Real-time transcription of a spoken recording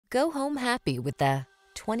Go home happy with the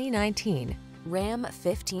 2019 Ram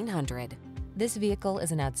 1500. This vehicle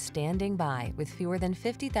is an outstanding buy with fewer than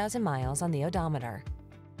 50,000 miles on the odometer.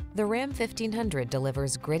 The Ram 1500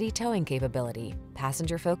 delivers gritty towing capability,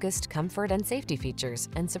 passenger-focused comfort and safety features,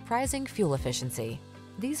 and surprising fuel efficiency.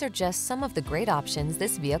 These are just some of the great options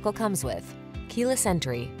this vehicle comes with: keyless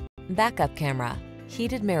entry, backup camera,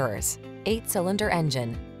 heated mirrors, 8-cylinder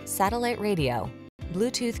engine, satellite radio,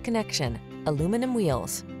 Bluetooth connection, aluminum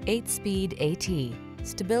wheels, 8-speed AT,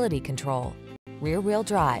 stability control, rear-wheel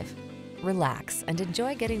drive. Relax and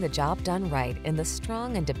enjoy getting the job done right in the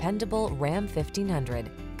strong and dependable Ram 1500.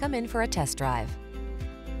 Come in for a test drive.